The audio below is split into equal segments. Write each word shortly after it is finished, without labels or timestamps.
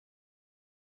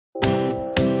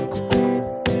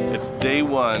It's day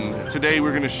one. Today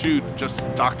we're gonna shoot just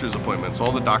doctor's appointments,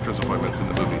 all the doctor's appointments in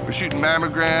the movie. We're shooting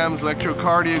mammograms,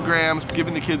 electrocardiograms,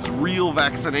 giving the kids real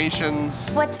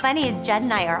vaccinations. What's funny is Jed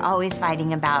and I are always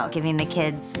fighting about giving the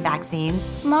kids vaccines.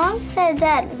 Mom said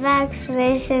that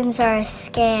vaccinations are a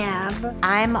scam.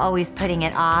 I'm always putting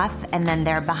it off, and then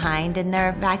they're behind in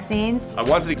their vaccines. I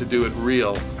wanted to do it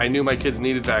real. I knew my kids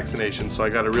needed vaccinations, so I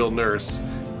got a real nurse.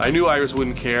 I knew Iris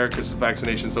wouldn't care because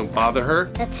vaccinations don't bother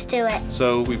her. Let's do it.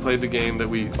 So we played the game that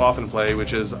we often play,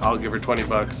 which is I'll give her 20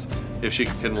 bucks if she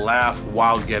can laugh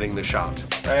while getting the shot.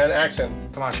 And action.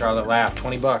 Come on, Charlotte, laugh.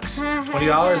 20 bucks.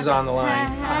 $20 is on the line.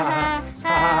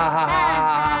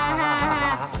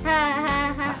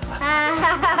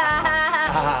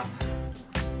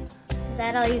 Is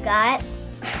that all you got?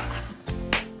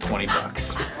 20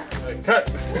 bucks.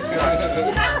 Cut.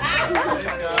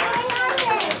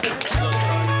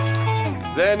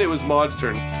 Then it was Maud's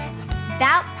turn.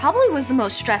 That probably was the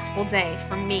most stressful day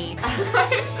for me.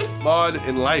 Maud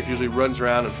in life usually runs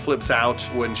around and flips out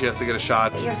when she has to get a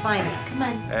shot. You're fine. Come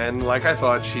on. And like I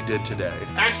thought she did today.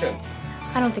 Action.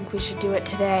 I don't think we should do it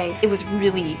today. It was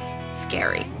really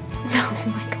scary. Oh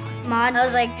my God. Maud, I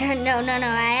was like, no,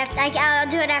 I'll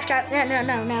do it after.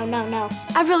 No.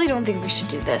 I really don't think we should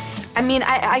do this. I mean,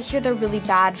 I hear they're really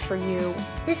bad for you.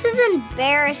 This is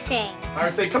embarrassing.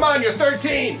 Iris, say, come on, you're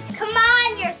 13. Come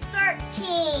on, you're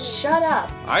 13. Shut up.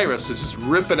 Iris is just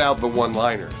ripping out the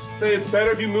one-liners. Say, it's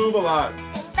better if you move a lot.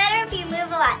 It's better if you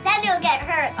move a lot, then you'll get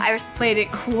hurt. Iris played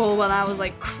it cool when I was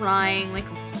like crying like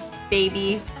a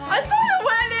baby. I thought it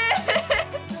went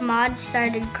in. Maud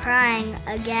started crying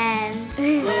again.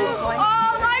 Oh my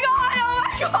God, oh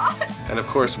my God. And of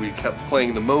course, we kept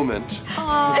playing the moment.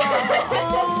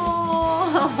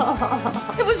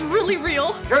 It was really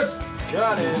real. Good.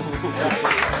 Got it.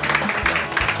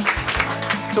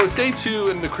 So it's day 2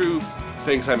 and the crew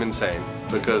thinks I'm insane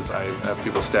because I have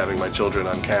people stabbing my children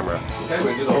on camera. Okay, we're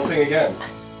gonna do the whole thing again.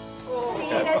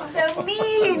 That's so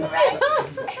mean, right?